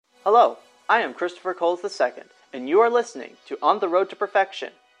Hello, I am Christopher Coles II, and you are listening to On the Road to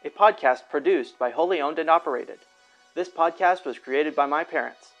Perfection, a podcast produced by Wholly Owned and Operated. This podcast was created by my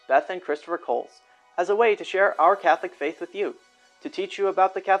parents, Beth and Christopher Coles, as a way to share our Catholic faith with you, to teach you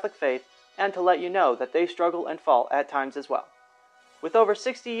about the Catholic faith, and to let you know that they struggle and fall at times as well. With over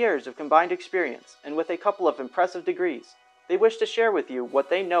 60 years of combined experience, and with a couple of impressive degrees, they wish to share with you what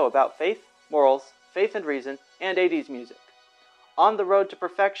they know about faith, morals, faith and reason, and 80s music. On the Road to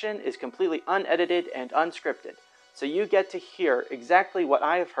Perfection is completely unedited and unscripted, so you get to hear exactly what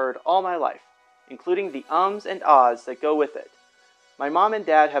I have heard all my life, including the ums and ahs that go with it. My mom and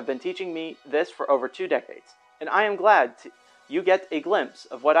dad have been teaching me this for over 2 decades, and I am glad you get a glimpse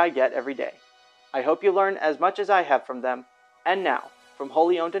of what I get every day. I hope you learn as much as I have from them. And now, from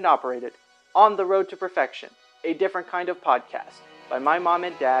Wholly Owned and Operated, On the Road to Perfection, a different kind of podcast by my mom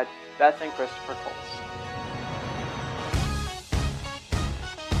and dad, Beth and Christopher Coles.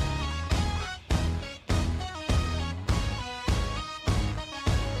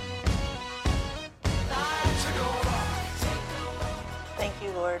 Thank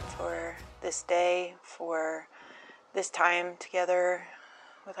you, Lord, for this day, for this time together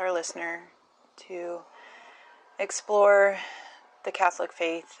with our listener to explore the Catholic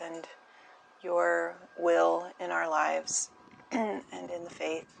faith and your will in our lives and in the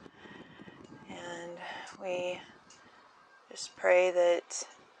faith. And we just pray that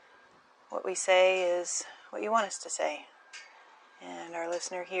what we say is what you want us to say, and our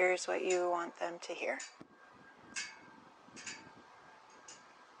listener hears what you want them to hear.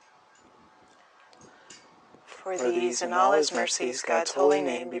 For these and all his mercies, God's holy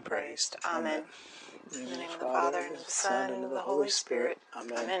name be praised. Amen. In the name of the Father, and of the Son, and of the Holy Spirit.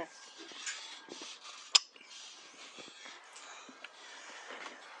 Amen.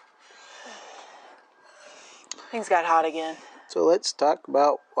 Things got hot again. So let's talk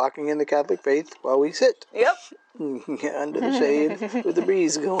about walking in the Catholic faith while we sit. Yep. Under the shade with the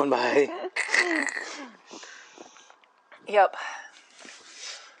breeze going by. Yep.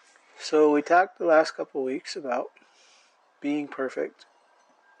 So we talked the last couple of weeks about being perfect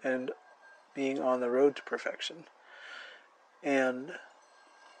and being on the road to perfection. And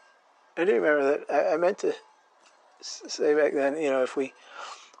I do remember that I meant to say back then, if we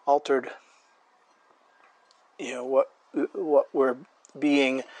altered, what we're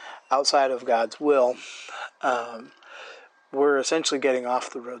being outside of God's will, we're essentially getting off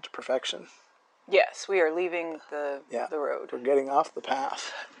the road to perfection. Yes, we are leaving the road. We're getting off the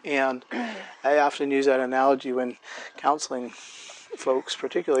path. And I often use that analogy when counseling folks,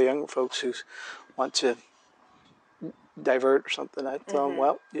 particularly young folks who want to divert or something. I tell them,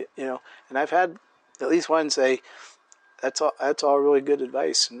 well, and I've had at least one say, that's all really good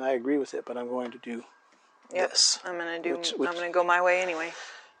advice, and I agree with it, but I'm going to do this. I'm going to go my way anyway.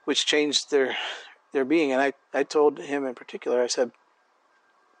 Which changed their being. And I told him in particular, I said,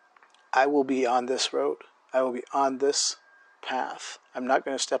 I will be on this road. I will be on this path. I'm not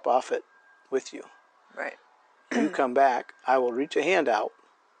going to step off it with you. Right. You come back, I will reach a hand out,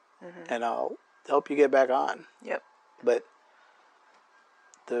 and I'll help you get back on. Yep. But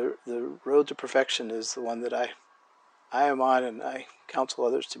the road to perfection is the one that I am on, and I counsel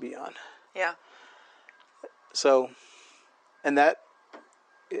others to be on. Yeah. So, and that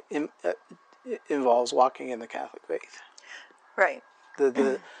involves walking in the Catholic faith. Right.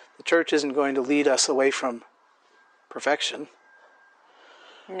 The church isn't going to lead us away from perfection.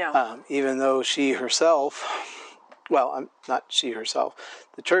 No. Even though she herself, not she herself,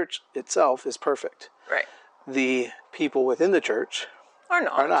 the church itself is perfect. Right. The people within the church are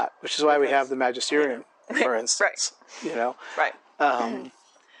not, which is why we have the magisterium, for instance. Right. Right.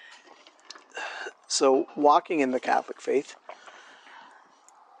 So walking in the Catholic faith,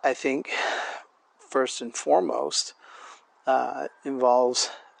 I think, first and foremost,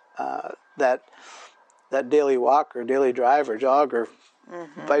 involves that daily walk or daily drive or jog or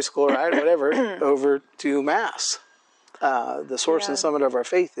bicycle ride, whatever, over to Mass. The source and summit of our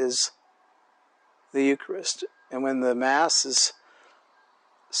faith is the Eucharist. And when the Mass is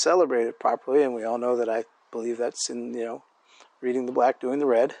celebrated properly, and we all know that I believe that's in, reading the black, doing the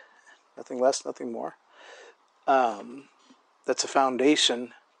red, nothing less, nothing more. That's a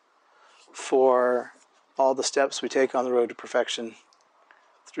foundation for all the steps we take on the road to perfection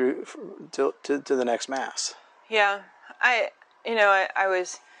through to the next Mass. Yeah, I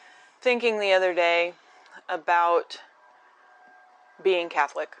was thinking the other day about being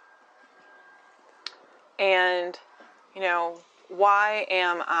Catholic, and why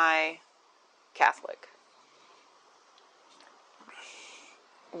am I Catholic?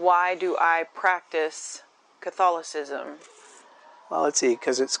 Why do I practice Catholicism? Well, let's see,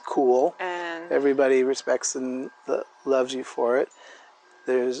 because it's cool. And Everybody respects and loves you for it.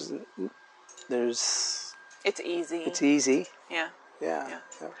 There's it's easy. It's easy. Yeah. Yeah.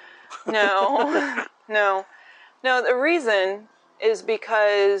 No, no. The reason is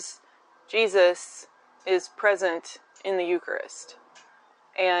because Jesus is present in the Eucharist.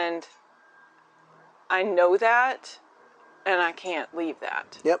 And I know that, and I can't leave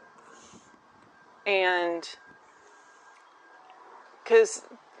that. Yep. And because,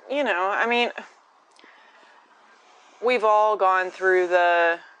 I mean, we've all gone through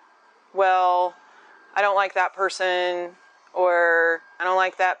I don't like that person, or I don't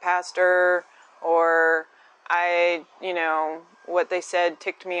like that pastor, or what they said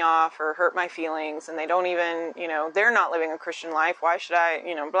ticked me off or hurt my feelings, and they don't even, they're not living a Christian life. Why should I,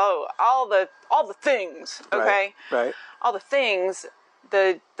 blah, all the things, okay? Right. All the things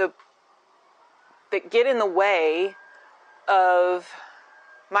that get in the way of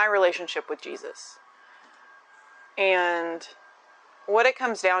my relationship with Jesus. And what it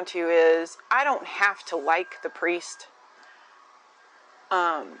comes down to is I don't have to like the priest.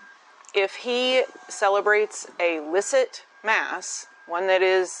 If he celebrates a licit mass, one that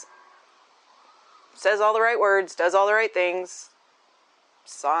says all the right words, does all the right things,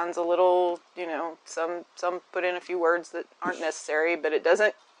 sans a little, some put in a few words that aren't necessary, but it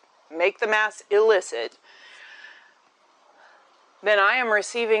doesn't make the mass illicit, then I am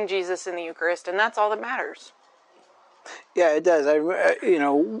receiving Jesus in the Eucharist, and that's all that matters. Yeah, it does.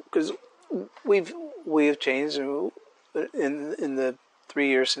 Because we've changed in the 3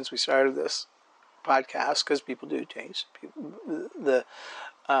 years since we started this podcast, because people do change.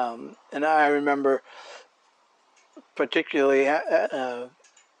 And I remember particularly at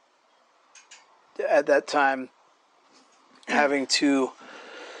that time having to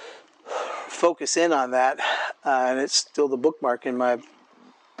focus in on that, and it's still the bookmark in my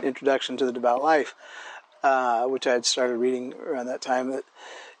introduction to the Devout Life, which I had started reading around that time, that,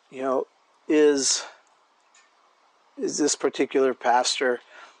 is this particular pastor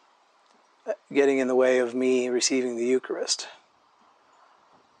getting in the way of me receiving the Eucharist?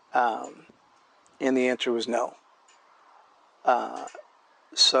 And the answer was no.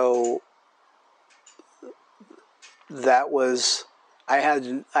 So that was, I had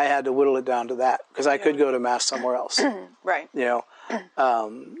to whittle it down to that, because I could go to Mass somewhere else. Right.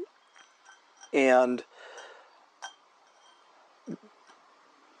 And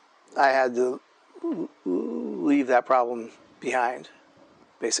I had to leave that problem behind,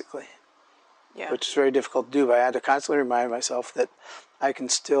 basically. Yeah. Which is very difficult to do, but I had to constantly remind myself that I can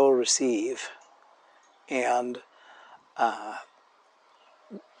still receive, and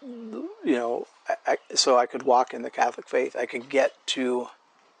so I could walk in the Catholic faith. I could get to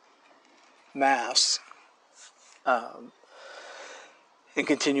Mass and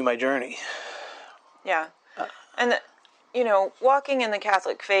continue my journey. Yeah. And, walking in the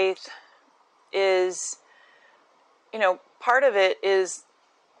Catholic faith is, part of it is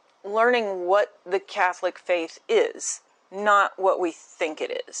learning what the Catholic faith is, not what we think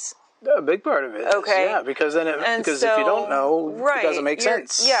it is. A big part of it. Okay. Yeah, because then if you don't know, right, it doesn't make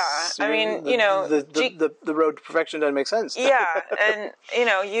sense. Yeah. I mean, the road to perfection doesn't make sense. Yeah. And,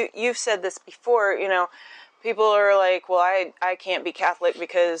 you've said this before, people are like, well, I can't be Catholic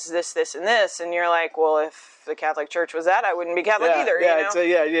because this, and this. And you're like, well, if the Catholic Church was that, I wouldn't be Catholic either.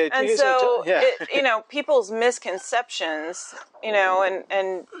 And so, people's misconceptions,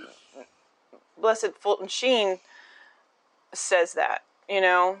 and Blessed Fulton Sheen says that,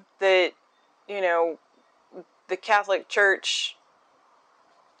 that, the Catholic Church.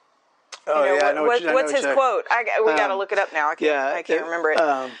 What's his quote? We got to look it up now. I can't remember it.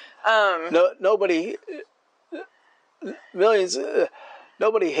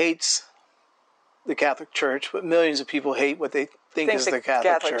 Nobody hates the Catholic Church, but millions of people hate what they think is the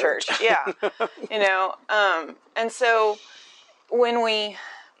Catholic Church. Yeah. And so when we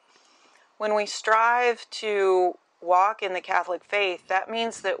strive to walk in the Catholic faith, that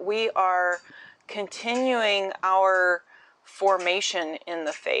means that we are continuing our formation in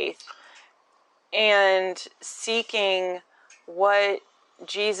the faith and seeking what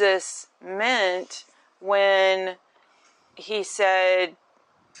Jesus meant when he said,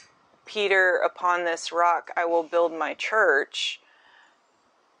 Peter, upon this rock I will build my church.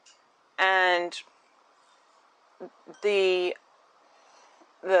 And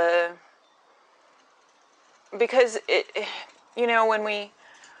because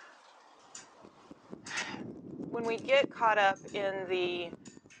when we get caught up in the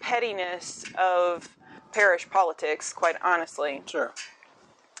pettiness of parish politics, quite honestly, Sure,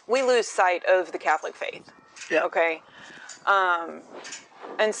 we lose sight of the Catholic faith. Yeah. Okay.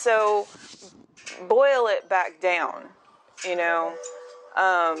 And so boil it back down,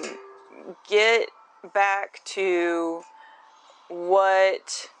 get back to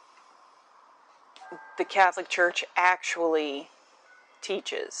what the Catholic Church actually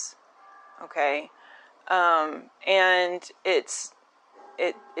teaches. Okay. And it's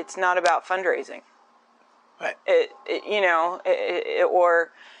not about fundraising. Right.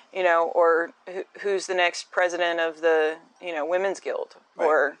 Or who's the next president of the, Women's Guild, right.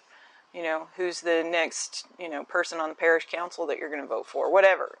 or, who's the next, person on the parish council that you're going to vote for,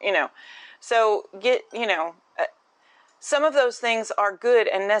 whatever, So some of those things are good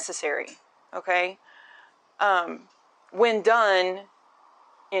and necessary. Okay. When done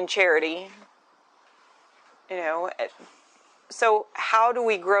in charity, so how do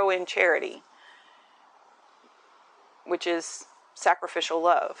we grow in charity? Which is sacrificial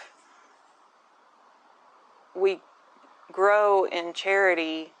love. We grow in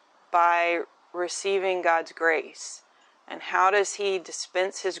charity by receiving God's grace. And how does He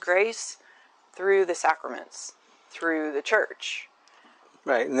dispense His grace? Through the sacraments, through the church.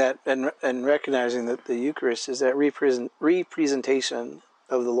 Right, and recognizing that the Eucharist is that representation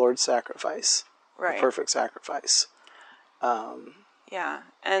of the Lord's sacrifice, right? The perfect sacrifice. Yeah,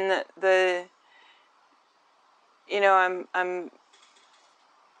 and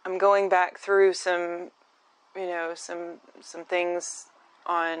I'm going back through some things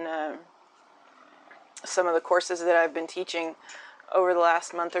on some of the courses that I've been teaching over the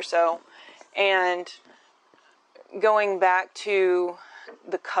last month or so, and going back to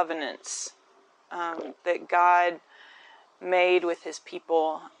the covenants that God made with His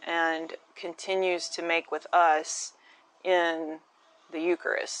people and continues to make with us in the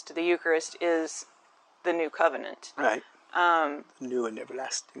Eucharist. The Eucharist is the new covenant. Right. New and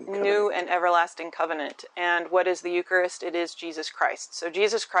everlasting covenant. New and everlasting covenant. And what is the Eucharist? It is Jesus Christ. So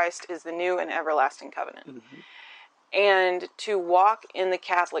Jesus Christ is the new and everlasting covenant. Mm-hmm. And to walk in the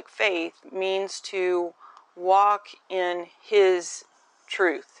Catholic faith means to walk in His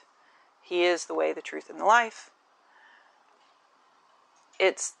truth. He is the way, the truth, and the life.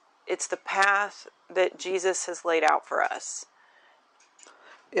 It's the path that Jesus has laid out for us.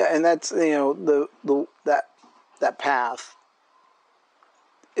 Yeah, and that's that path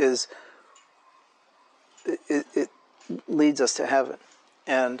is it leads us to heaven,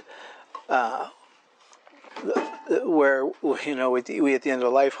 and where we at the end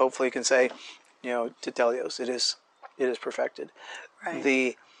of life hopefully can say, to Telios, it is perfected.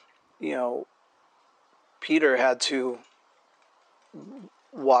 Right. Peter had to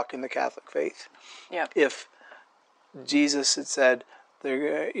walk in the Catholic faith. Yeah. If Jesus had said,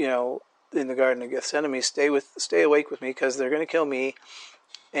 they're in the Garden of Gethsemane, stay awake with me because they're going to kill me,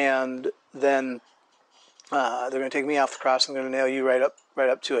 and then they're going to take me off the cross and they're going to nail you right up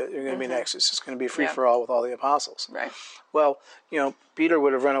to it. You're going to be next. It's just going to be free for all with all the apostles. Right. Well, Peter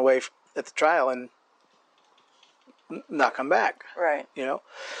would have run away at the trial and not come back. Right.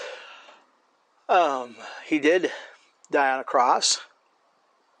 He did die on a cross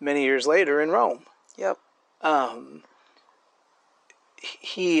many years later in Rome. Yep.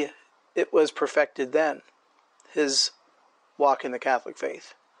 It was perfected then, his walk in the Catholic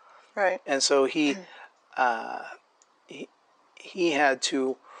faith. Right. And so he had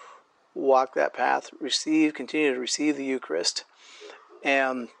to walk that path, continue to receive the Eucharist,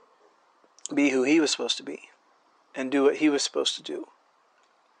 and be who he was supposed to be, and do what he was supposed to do,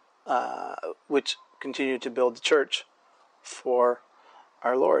 which continued to build the church for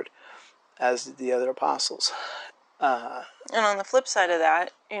our Lord, as did the other apostles. And on the flip side of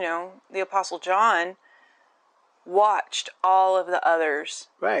that, the Apostle John watched all of the others.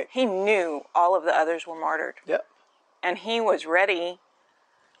 Right. He knew all of the others were martyred. Yep. And he was ready,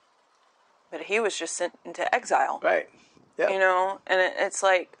 but he was just sent into exile. Right. Yep. And it's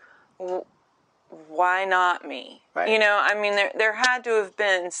like, why not me? Right. There had to have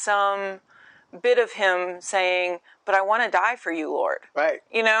been some bit of him saying, but I want to die for you, Lord. Right.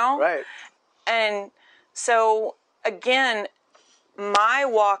 Right. And so, again, my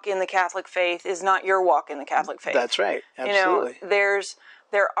walk in the Catholic faith is not your walk in the Catholic faith. That's right. Absolutely.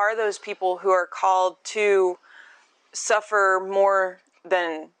 There are those people who are called to suffer more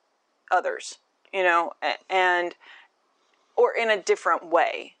than others, and or in a different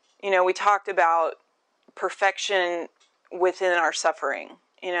way. We talked about perfection within our suffering.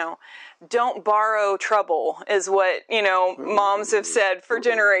 Don't borrow trouble is what, moms have said for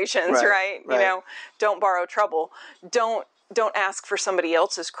generations, right? Don't borrow trouble. Don't ask for somebody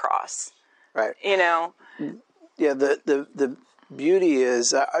else's cross. Right. Yeah, the beauty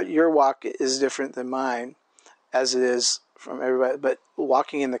is your walk is different than mine, as it is from everybody. But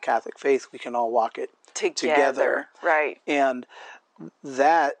walking in the Catholic faith, we can all walk it together. Right. And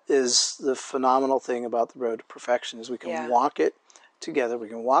that is the phenomenal thing about the road to perfection, is we can walk it together. We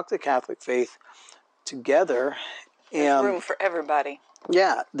can walk the Catholic faith together. There's room for everybody.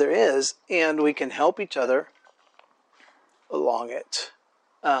 Yeah, there is. And we can help each other along it.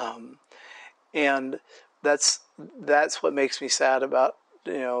 And that's what makes me sad about,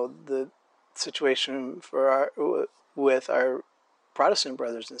 the situation with our Protestant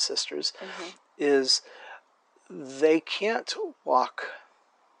brothers and sisters, is they can't walk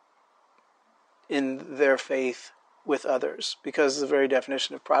in their faith with others, because the very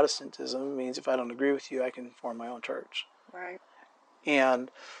definition of Protestantism means if I don't agree with you, I can form my own church. Right. And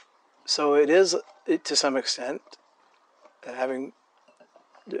so it is, to some extent, having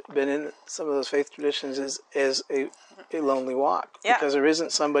been in some of those faith traditions, is a lonely walk. Yeah. Because there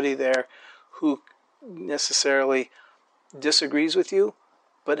isn't somebody there who necessarily disagrees with you,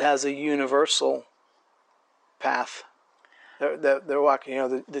 but has a universal path that they're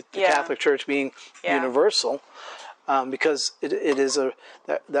walking. The Catholic Church being universal, because it is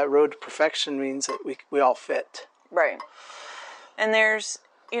that road to perfection means that we all fit. Right. And there's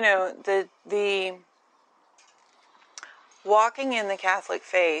the walking in the Catholic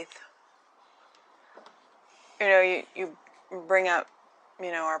faith. You bring up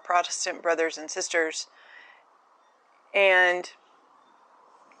our Protestant brothers and sisters, and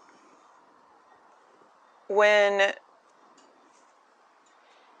when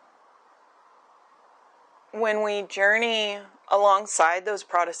we journey alongside those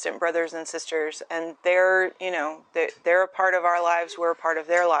Protestant brothers and sisters, and they're a part of our lives, we're a part of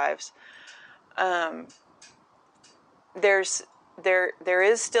their lives, there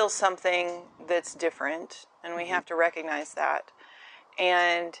is still something that's different, and we have to recognize that.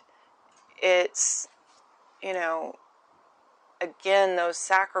 And it's again, those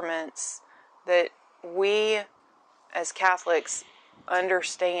sacraments that we as Catholics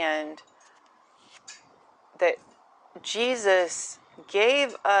understand that Jesus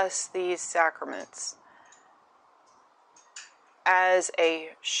gave us these sacraments as a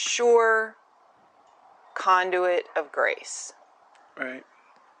sure conduit of grace. Right.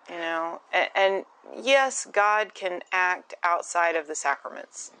 And yes, God can act outside of the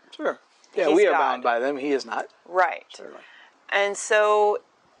sacraments. Sure. Yeah, He's we are God. bound by them. He is not. Right. Certainly. And so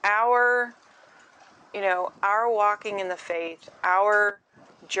our walking in the faith, our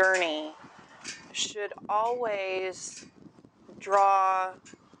journey should always draw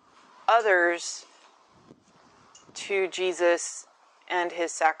others to Jesus and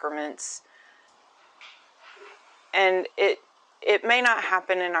his sacraments. And it may not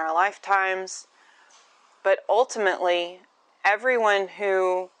happen in our lifetimes, but ultimately everyone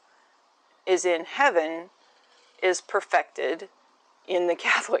who is in heaven is perfected in the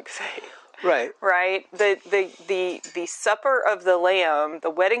Catholic faith. Right. Right? The supper of the Lamb, the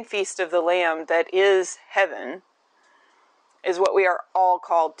wedding feast of the Lamb that is heaven, is what we are all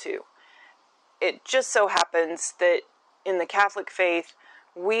called to. It just so happens that in the Catholic faith,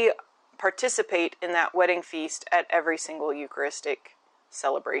 we participate in that wedding feast at every single Eucharistic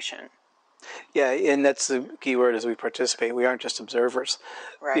celebration. Yeah, and that's the key word, is we participate. We aren't just observers.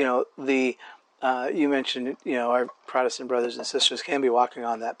 Right. You mentioned, our Protestant brothers and sisters can be walking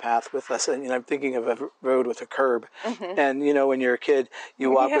on that path with us. And, I'm thinking of a road with a curb. Mm-hmm. And, when you're a kid,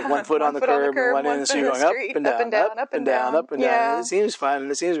 you walk with one foot on the curb and one end, so you're going up and down, up and down, up and down, up and down. And it seems fun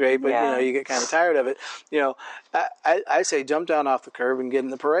and it seems great, but, you get kind of tired of it. I say jump down off the curb and get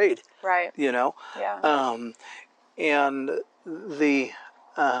in the parade. Right. Yeah. And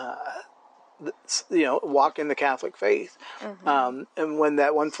walk in the Catholic faith. Mm-hmm. And when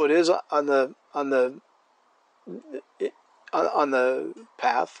that one foot is on the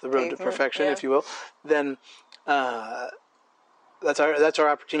path, the road to perfection, if you will, then that's our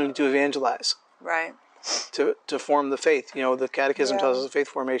opportunity to evangelize. Right. To form the faith. The Catechism tells us faith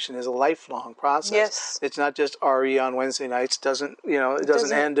formation is a lifelong process. Yes. It's not just RE on Wednesday nights. It doesn't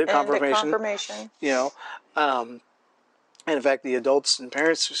end at confirmation. And in fact, the adults and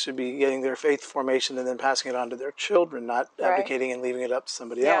parents should be getting their faith formation and then passing it on to their children, not advocating and leaving it up to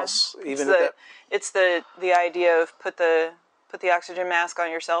somebody else. It's the idea of put the oxygen mask on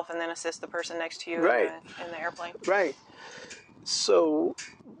yourself and then assist the person next to you in the airplane. Right. So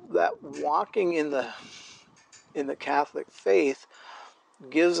that walking in the Catholic faith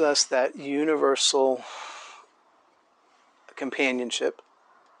gives us that universal companionship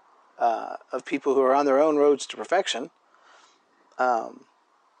of people who are on their own roads to perfection.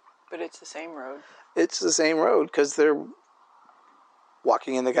 But it's the same road. It's the same road because they're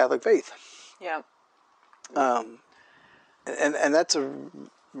walking in the Catholic faith. Yeah. And that's a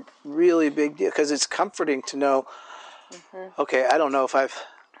really big deal, because it's comforting to know, okay, I don't know if I've,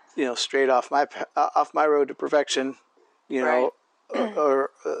 strayed off my road to perfection, Right.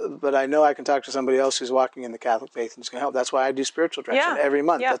 but I know I can talk to somebody else who's walking in the Catholic faith and it's going to help. That's why I do spiritual direction every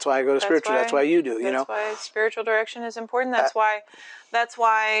month. Yeah. That's why I go to spiritual. That's why you do. That's why spiritual direction is important. That's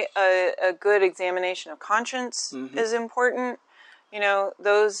why a good examination of conscience is important.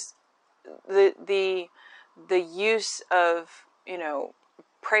 The use of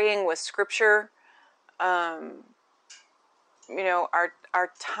praying with Scripture. Our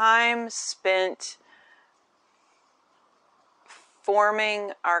time spent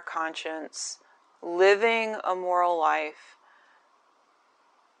forming our conscience, living a moral life,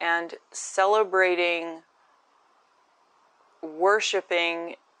 and celebrating,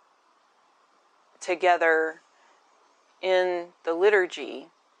 worshiping together in the liturgy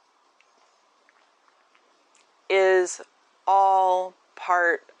is all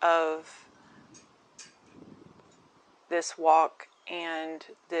part of this walk and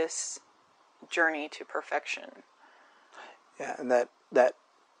this journey to perfection. Yeah, and that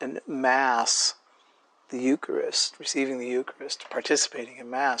Mass, the Eucharist, receiving the Eucharist, participating in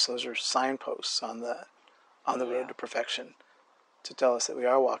Mass, those are signposts on the road to perfection to tell us that we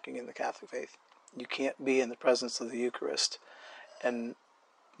are walking in the Catholic faith. You can't be in the presence of the Eucharist and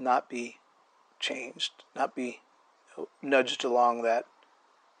not be changed, not be nudged along that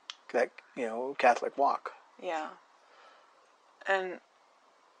Catholic walk. Yeah. And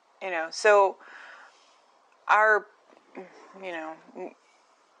so our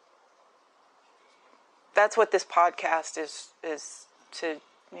that's what this podcast is to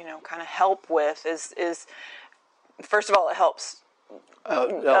kind of help with is first of all, it helps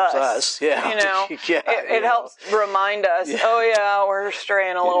it helps us. Yeah. It helps remind us, we're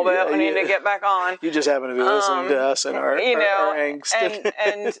straying a little bit. We need to get back on. You just happen to be listening to us and our angst.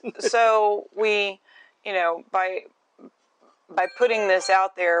 And so we, by putting this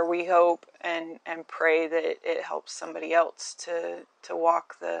out there, we hope and pray that it helps somebody else to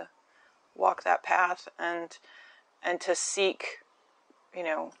walk that path and to seek,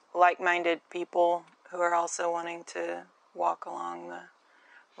 like-minded people who are also wanting to walk along the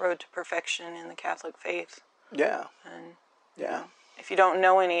road to perfection in the Catholic faith. Yeah. And yeah. If you don't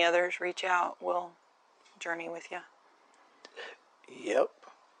know any others, reach out. We'll journey with you. Yep.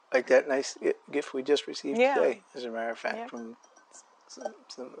 Like that nice gift we just received today, as a matter of fact, from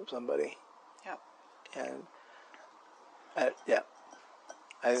somebody. Yep. And I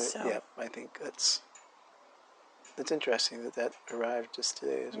think that's interesting that arrived just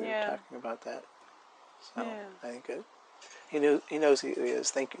today as we were talking about that. So I think he knows who he is.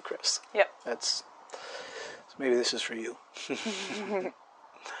 Thank you, Chris. Yep. So maybe this is for you.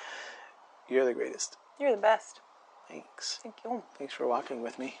 You're the greatest. You're the best. Thanks. Thank you. Thanks for walking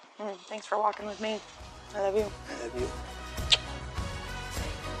with me. Thanks for walking with me. I love you. I love you.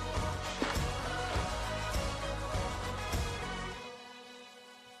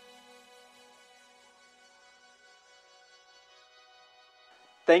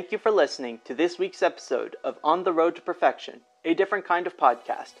 Thank you for listening to this week's episode of On the Road to Perfection, a different kind of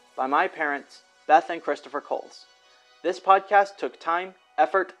podcast by my parents, Beth and Christopher Coles. This podcast took time,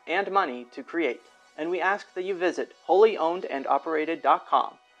 effort, and money to create, and we ask that you visit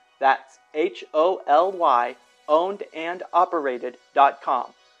holyownedandoperated.com. That's HOLY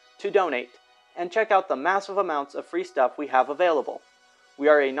ownedandoperated.com to donate and check out the massive amounts of free stuff we have available. We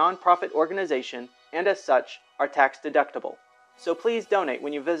are a non-profit organization and as such are tax deductible. So please donate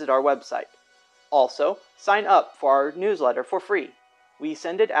when you visit our website. Also, sign up for our newsletter for free. We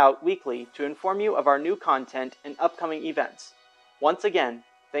send it out weekly to inform you of our new content and upcoming events. Once again,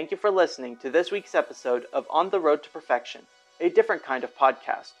 thank you for listening to this week's episode of On the Road to Perfection, a different kind of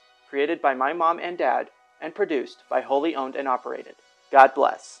podcast, created by my mom and dad and produced by Wholly Owned and Operated. God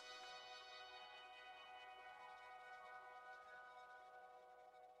bless.